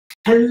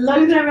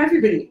Hello there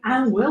everybody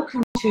and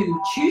welcome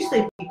to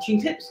Tuesday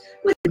Teaching Tips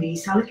with me,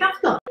 Sally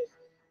Cathcart.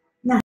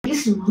 Now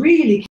listen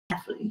really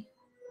carefully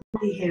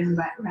what you hear in the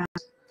background.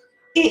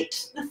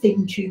 It's the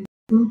theme tune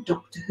from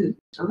Doctor Who.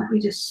 So let me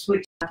just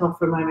switch that off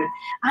for a moment.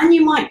 And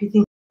you might be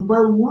thinking,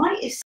 well, why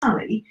is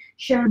Sally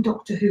sharing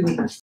Doctor Who with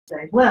us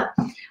today? Well,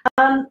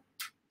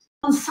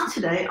 on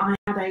Saturday I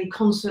had a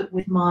concert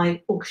with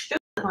my orchestra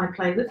that I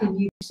play with, the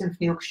New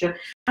Symphony Orchestra,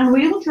 and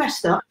we all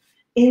dressed up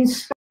in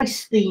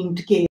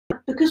space-themed gear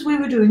because we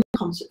were doing a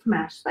concert from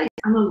outer space,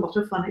 and a lot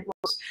of fun it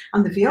was.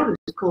 And the violas,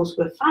 of course,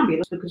 were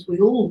fabulous because we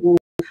all wore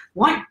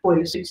white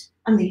boiler suits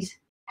and these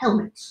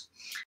helmets.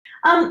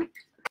 A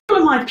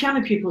couple of my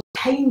piano pupils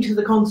came to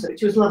the concert,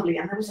 which was lovely,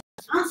 and there was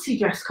a fancy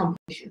dress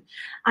competition.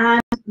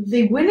 And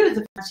the winner of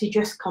the fancy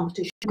dress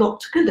competition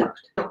got to conduct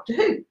Doctor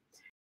Who.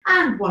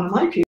 And one of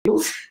my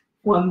pupils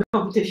won the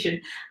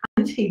competition,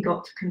 and he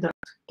got to conduct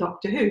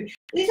Doctor Who. And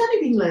he's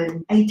only been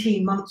learning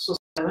 18 months or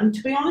so, and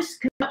to be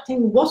honest,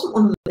 conducting wasn't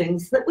one of the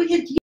things that we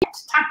had yet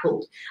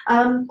tackled,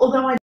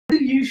 although I do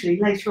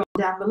usually later on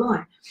down the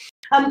line.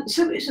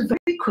 So it's a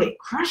very quick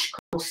crash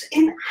course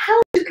in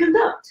how to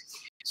conduct.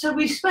 So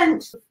we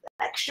spent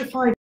extra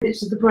 5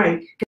 minutes of the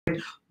break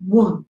going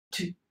 1,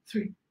 2,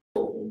 3,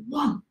 4,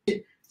 1,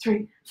 2,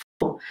 3,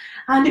 4.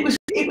 And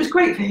it was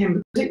great for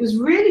him because it was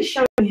really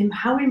showing him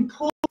how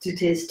important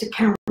it is to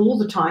count all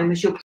the time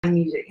as you're playing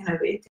music. You know,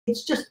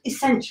 it's just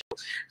essential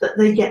that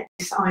they get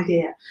this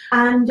idea.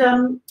 And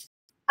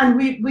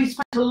we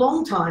spent a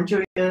long time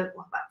during about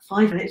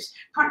 5 minutes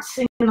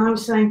practicing, and I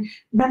was saying,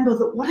 remember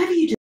that whatever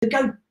you do,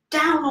 go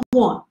down on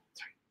 1,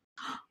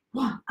 3,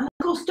 1. And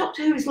of course,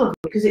 Doctor Who is lovely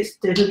because it's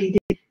diddly-dee,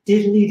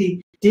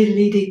 diddly-dee,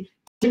 diddly-dee,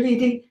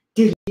 diddly-dee,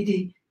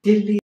 diddly-dee,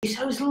 diddly-dee.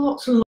 So there's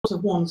lots and lots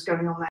of ones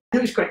going on there. And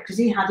it was great because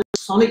he had a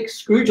sonic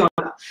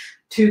screwdriver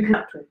to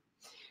conduct with.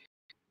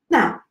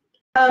 Now,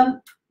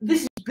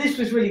 this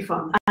was really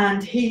fun,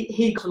 and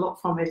he got a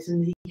lot from it,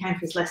 and he came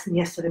for his lesson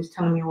yesterday, was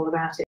telling me all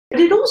about it. But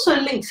it also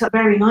links up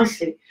very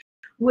nicely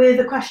with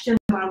a question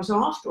that I was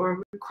asked, or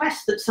a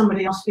request that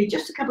somebody asked me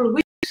just a couple of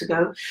weeks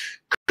ago.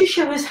 Could you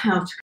show us how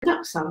to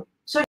conduct, Sally?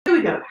 So here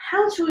we go.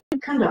 How to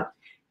conduct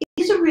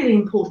is a really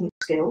important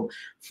skill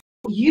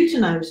for you to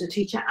know as a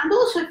teacher, and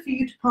also for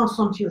you to pass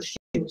on to your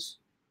students.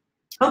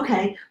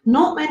 Okay,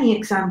 not many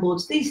exam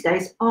boards these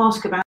days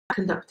ask about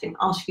conducting,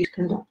 ask you to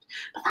conduct.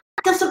 But that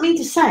doesn't mean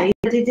to say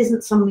that it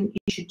isn't something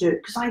you should do,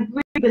 because I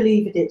really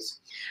believe it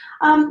is.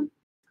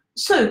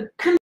 So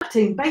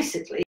conducting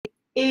basically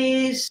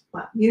is,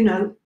 well, you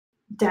know,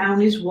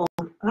 down is 1.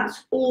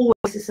 That's always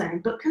the same.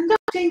 But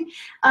conducting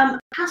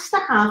has to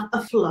have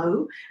a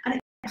flow, and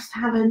it has to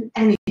have an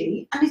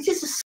energy, and it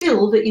is a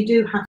skill that you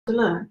do have to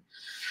learn.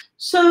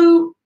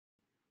 So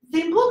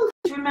the important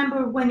thing to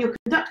remember when you're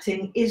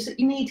conducting is that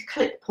you need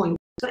click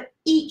points for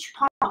each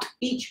part,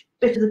 each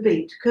bit of the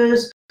beat,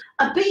 because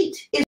a beat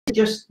isn't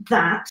just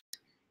that,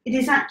 it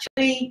is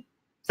actually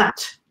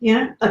that. You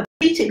know, a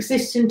beat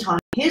exists in time.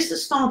 Here's the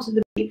start of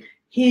the beat,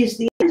 here's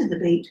the end of the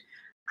beat,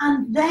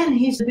 and then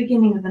here's the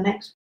beginning of the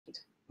next beat.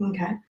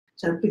 Okay,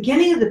 so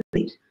beginning of the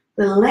beat,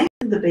 the length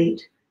of the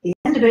beat, the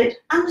end of it,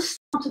 and the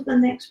start of the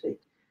next beat.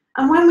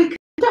 And when we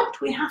conduct,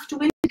 we have to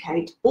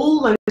indicate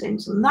all those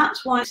things, and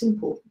that's why it's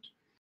important.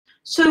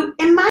 So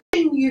imagine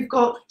you've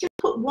got, just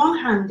put one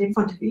hand in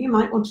front of you, you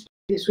might want to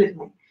do this with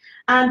me,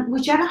 and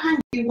whichever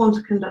hand you want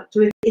to conduct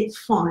with, it's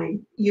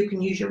fine. You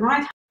can use your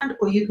right hand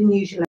or you can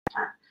use your left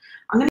hand.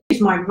 I'm going to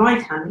use my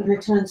right hand. I'm going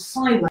to turn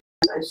sideways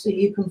so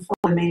you can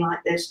follow me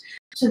like this.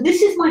 So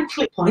this is my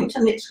click point,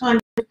 and it's kind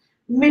of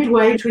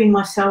midway between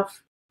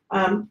myself,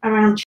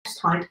 around chest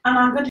height, and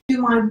I'm going to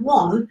do my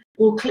 1,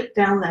 or click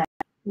down there.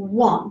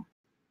 1,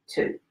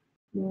 2,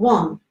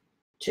 1,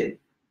 2,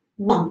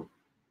 1,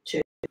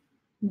 2,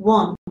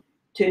 1,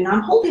 2. Now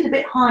I'm holding it a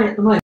bit high at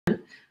the moment.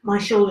 My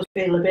shoulders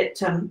feel a bit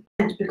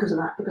bent because of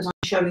that, because I'm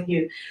showing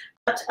you.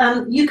 But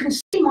you can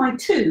see my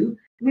 2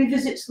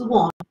 revisits the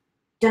 1.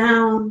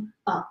 Down,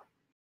 up,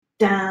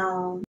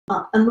 down,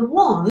 up. And the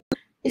 1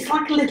 is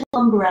like a little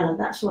umbrella.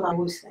 That's what I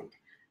always think.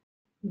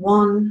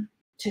 1,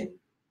 2,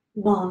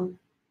 1,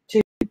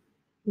 2,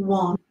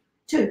 1,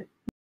 2.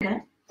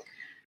 Okay?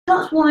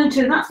 That's 1 and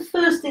 2. That's the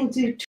first thing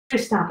to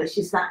establish,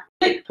 is that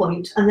click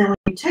point. And then when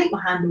you take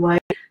your hand away,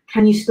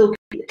 can you still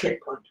keep the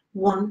click point?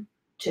 1,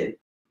 2,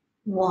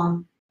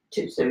 1,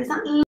 2. So there's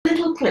that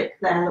little click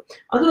there.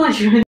 Otherwise,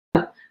 you're going to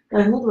end up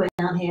going all the way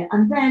down here.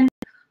 And then,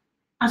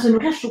 as an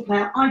orchestral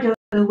player, I don't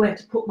know where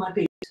to put my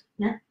beat.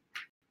 Yeah?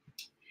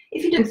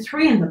 If you're doing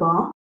 3 in the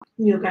bar,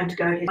 you're going to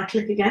go here. I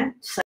click again,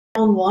 say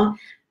on 1,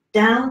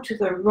 down to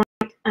the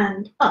right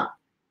and up,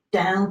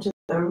 down to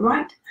the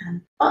right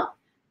and up,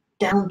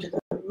 down to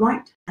the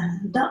right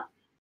and up,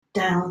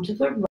 down to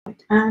the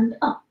right and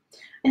up.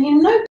 And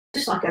you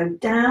notice I go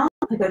down,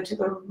 I go to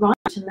the right,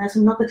 and there's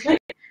another click,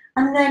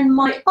 and then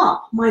my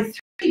up, my 3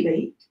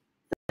 beat,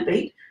 the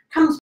beat,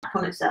 comes back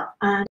on itself,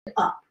 and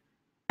up,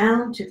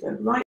 down to the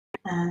right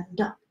and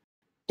up,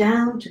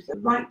 down to the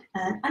right,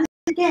 and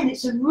again,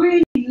 it's a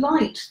really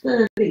light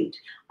 3rd beat.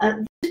 At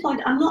this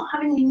point, I'm not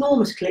having an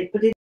enormous click,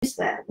 but it is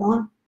there.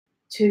 1,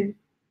 2,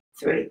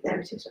 3. There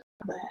it is,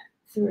 there.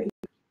 3.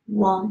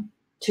 1,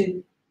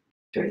 2,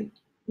 3.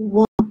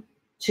 1,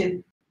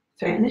 2,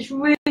 3. And it's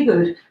really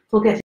good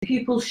for getting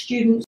pupils,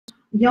 students,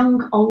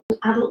 young, old,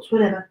 adults,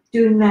 whatever,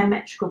 doing their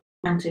metrical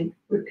counting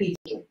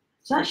repeatedly.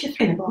 So that's your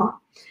 3 in a bar.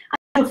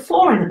 And your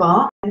 4 in a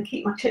bar, and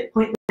keep my clip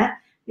point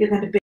there, you're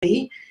going to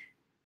be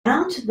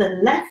down to the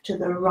left, to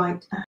the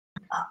right, and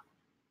up.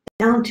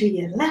 Down to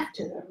your left,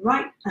 to the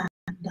right,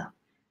 and up.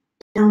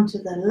 Down to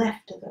the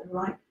left, to the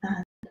right,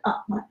 and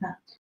up, like that.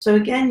 So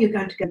again, you're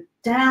going to go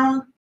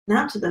down,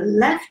 now to the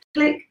left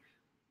click,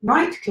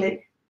 right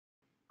click,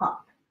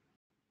 up.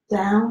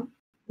 Down,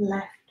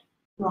 left,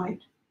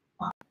 right,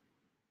 up.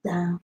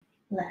 Down,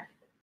 left,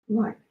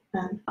 right,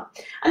 and up.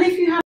 And if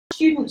you have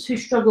students who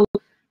struggle,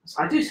 as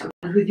I do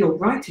sometimes, with your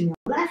right and your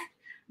left,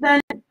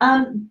 then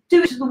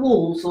do it to the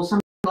walls or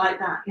something like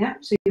that, yeah?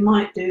 So you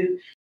might do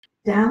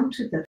down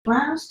to the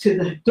flowers, to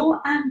the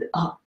door and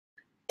up.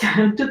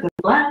 Down to the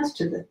flowers,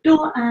 to the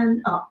door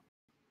and up.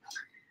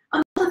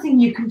 Another thing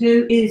you can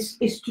do is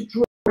to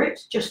draw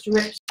it, just to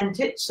represent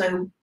it.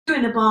 So 2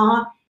 in a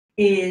bar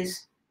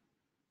is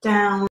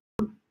down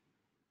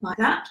like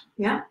that,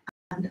 yeah,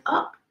 and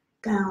up,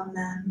 down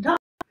and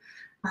up.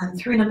 And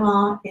 3 in a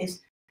bar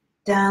is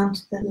down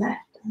to the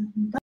left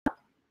and up.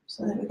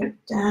 So there we go,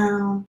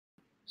 down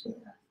to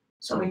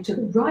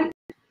the right,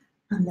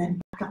 and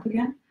then back up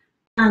again.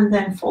 And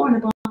then 4 in a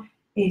bar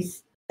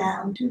is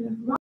down to the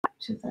right,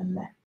 to the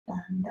left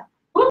and up.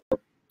 Ooh,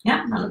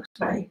 yeah, that looks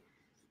very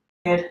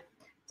good.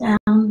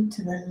 Down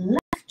to the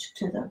left,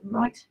 to the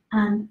right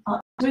and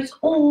up. So it's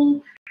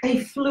all a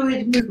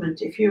fluid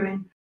movement if you're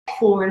in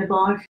 4 in a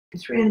bar,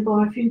 if you're in 3 in a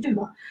bar, if you're in 2 in a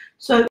bar.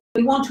 So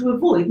we want to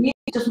avoid, music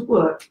doesn't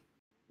work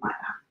like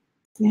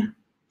that. Yeah.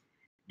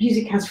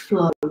 Music has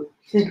flow.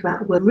 Think about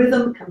the word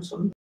rhythm, it comes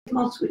from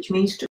rhythmos, which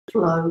means to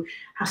flow,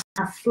 has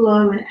to have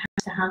flow and it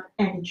has to have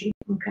energy.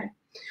 Okay.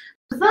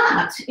 So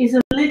that is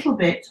a little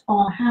bit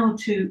on how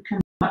to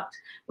conduct.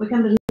 I'm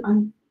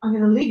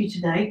going to leave you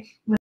today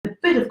with a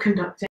bit of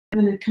conducting. I'm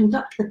going to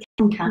conduct the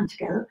can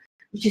together,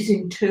 which is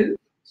in 2.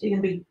 So you're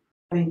going to be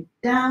going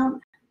down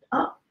and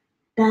up,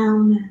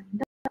 down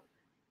and up,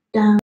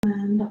 down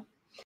and up.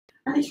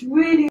 And it's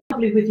really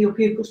lovely with your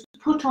pupils to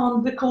put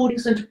on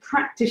recordings and to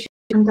practice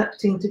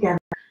conducting together,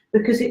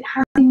 because it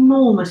has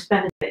enormous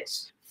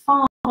benefits,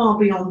 far, far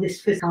beyond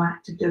this physical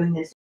act of doing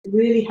this. It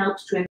really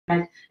helps to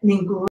embed and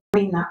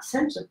ingrain that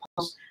sense of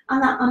pulse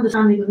and that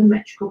understanding of the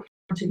metrical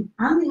counting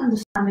and the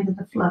understanding of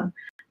the flow,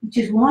 which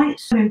is why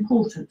it's so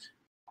important.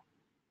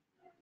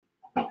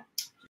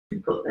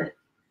 We've got there.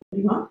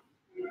 You are.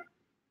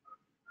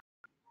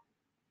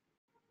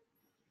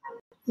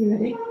 You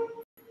ready?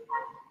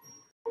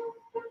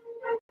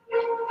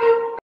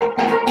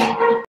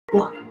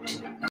 1,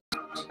 2,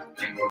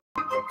 3.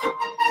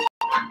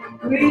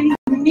 Really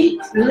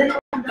neat little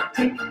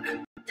conducting.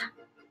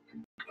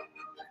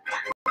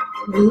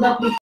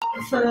 Lovely,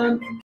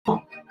 firm.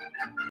 Oh,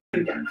 here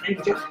we go.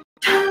 Angel.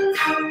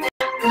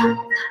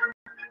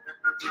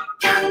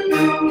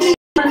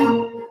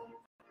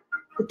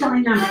 The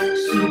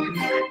dynamics you can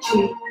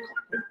actually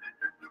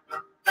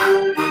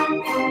copy.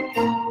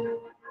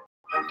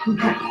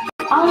 Okay.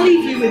 I'll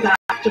leave you with that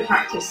to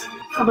practice.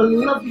 Have a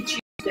lovely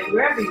Tuesday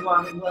wherever you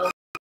are in the world,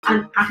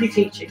 and happy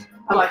teaching.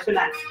 Bye bye for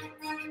now.